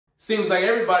Seems like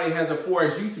everybody has a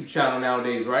Forex YouTube channel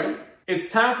nowadays, right?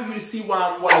 It's time for you to see why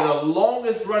I'm one of the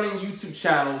longest running YouTube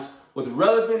channels with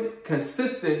relevant,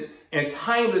 consistent, and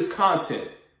timeless content.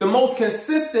 The most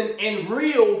consistent and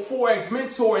real Forex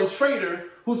mentor and trader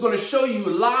who's going to show you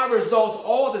live results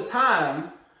all the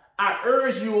time. I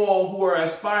urge you all who are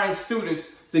aspiring students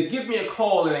to give me a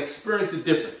call and experience the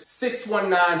difference.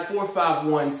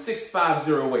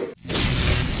 619-451-6508.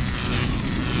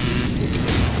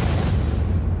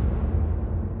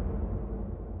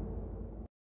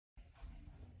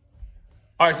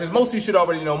 All right, so as most of you should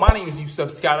already know, my name is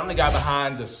Yusef Scott. I'm the guy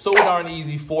behind the So Darn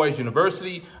Easy Forex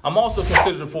University. I'm also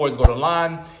considered a Forex Gold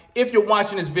Online. If you're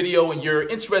watching this video and you're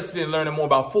interested in learning more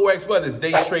about Forex, whether it's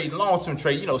day trading, long-term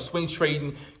trade, swing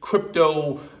trading,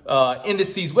 crypto,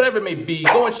 indices, whatever it may be,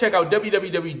 go and check out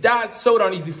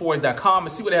www.sodarneasyforex.com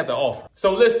and see what they have to offer.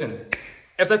 So listen,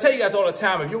 as I tell you guys all the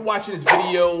time, if you're watching this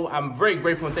video, I'm very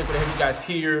grateful and thankful to have you guys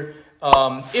here.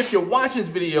 If you're watching this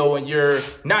video and you're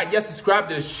not yet subscribed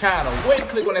to this channel, go ahead and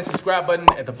click on that subscribe button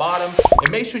at the bottom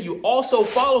and make sure you also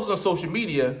follow us on social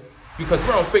media because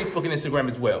we're on Facebook and Instagram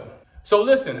as well. So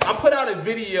listen, I put out a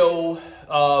video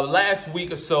last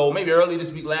week or so, maybe early this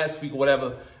week, last week or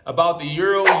whatever, about the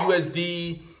Euro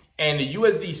USD and the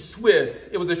USD Swiss.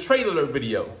 It was a trade alert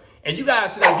video. And you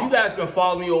guys know, if you guys been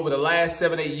following me over the last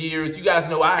 7-8 years, you guys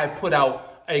know I have put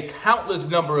out a countless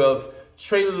number of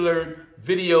trade alert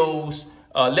videos,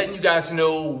 letting you guys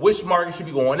know which market should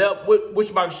be going up,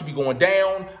 which market should be going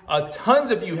down. Tons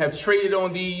of you have traded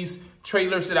on these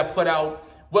trade alerts that I put out.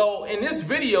 Well, in this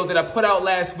video that I put out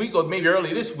last week or maybe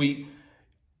early this week,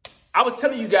 I was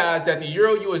telling you guys that the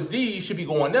Euro USD should be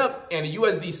going up and the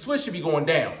USD Swiss should be going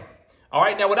down. All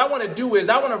right, now what I want to do is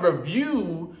I want to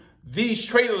review these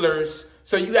trade alerts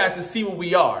so you guys can see where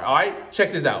we are. All right,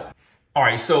 check this out. All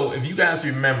right, so if you guys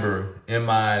remember in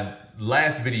my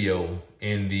last video,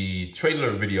 in the trade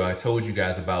alert video, I told you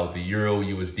guys about the Euro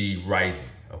USD rising,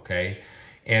 okay?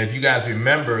 And if you guys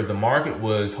remember, the market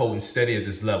was holding steady at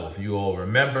this level. If you all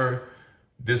remember,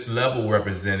 this level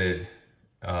represented,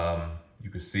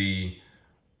 you can see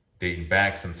dating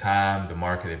back some time, the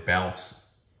market had bounced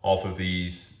off of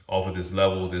this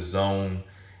level, this zone,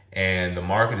 and the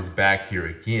market is back here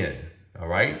again, all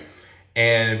right?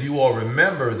 And if you all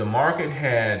remember, the market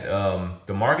had,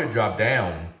 the market dropped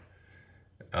down.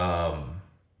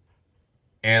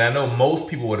 And I know most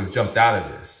people would have jumped out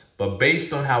of this, but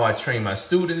based on how I train my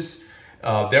students,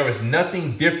 there was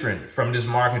nothing different from this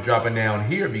market dropping down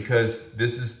here because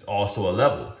this is also a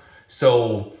level.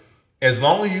 So as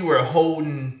long as you were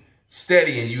holding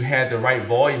steady and you had the right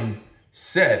volume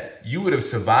set, you would have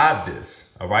survived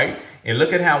this, all right? And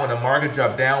look at how when the market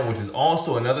dropped down, which is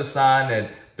also another sign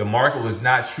that the market was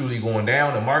not truly going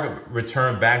down, the market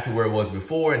returned back to where it was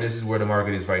before, and this is where the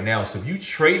market is right now. So if you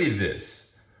traded this,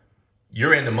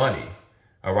 you're in the money,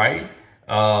 all right?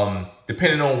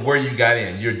 Depending on where you got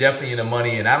in, you're definitely in the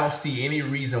money, and I don't see any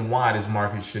reason why this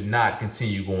market should not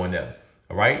continue going up,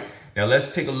 all right? Now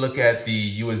let's take a look at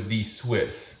the USD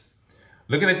Swiss.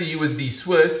 Looking at the USD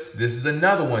Swiss, this is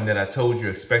another one that I told you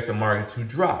expect the market to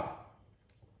drop,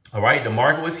 all right? The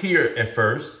market was here at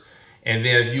first, and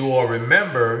then if you all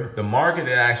remember, the market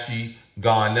had actually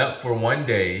gone up for one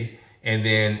day, and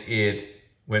then it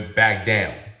went back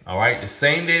down. All right, the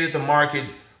same day that the market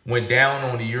went down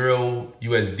on the Euro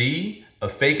USD, a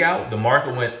fake out, the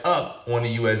market went up on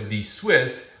the USD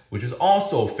Swiss, which is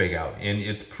also a fake out. And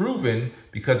it's proven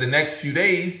because the next few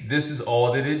days, this is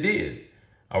all that it did.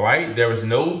 All right, there was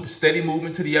no steady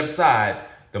movement to the upside.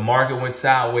 The market went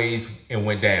sideways and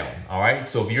went down. All right,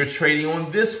 so if you're trading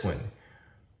on this one,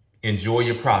 enjoy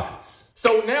your profits.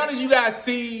 So now that you guys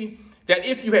see that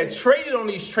if you had traded on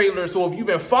these trade alerts, or if you've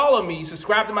been following me,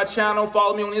 subscribe to my channel,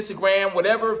 follow me on Instagram,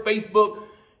 whatever, Facebook,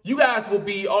 you guys will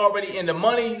be already in the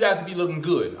money. You guys will be looking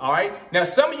good, all right? Now,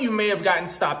 some of you may have gotten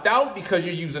stopped out because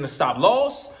you're using a stop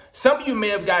loss. Some of you may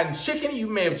have gotten chicken. You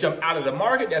may have jumped out of the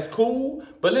market. That's cool.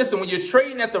 But listen, when you're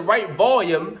trading at the right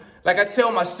volume, like I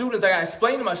tell my students, like I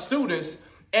explain to my students,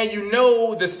 and you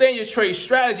know the stay in your trade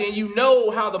strategy, and you know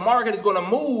how the market is going to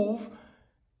move,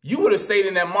 you would have stayed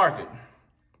in that market.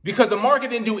 Because the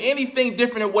market didn't do anything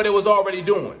different than what it was already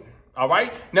doing. All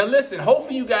right. Now, listen,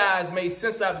 hopefully you guys made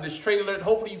sense out of this trade alert.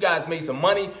 Hopefully you guys made some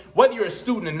money, whether you're a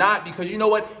student or not, because you know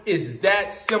what? It's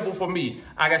that simple for me.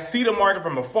 I can see the market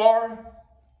from afar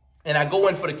and I go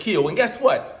in for the kill. And guess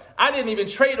what? I didn't even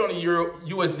trade on the Euro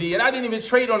USD and I didn't even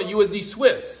trade on the USD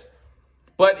Swiss.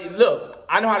 But look,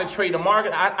 I know how to trade the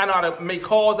market. I know how to make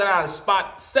calls. I know how to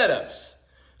spot setups.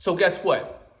 So guess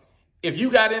what? If you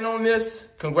got in on this,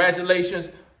 congratulations.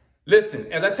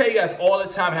 Listen, as I tell you guys all the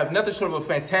time, have nothing short of a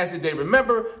fantastic day.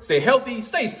 Remember, stay healthy,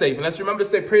 stay safe, and let's remember to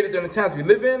stay prayed during the times we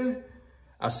live in.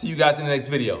 I'll see you guys in the next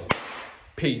video.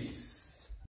 Peace.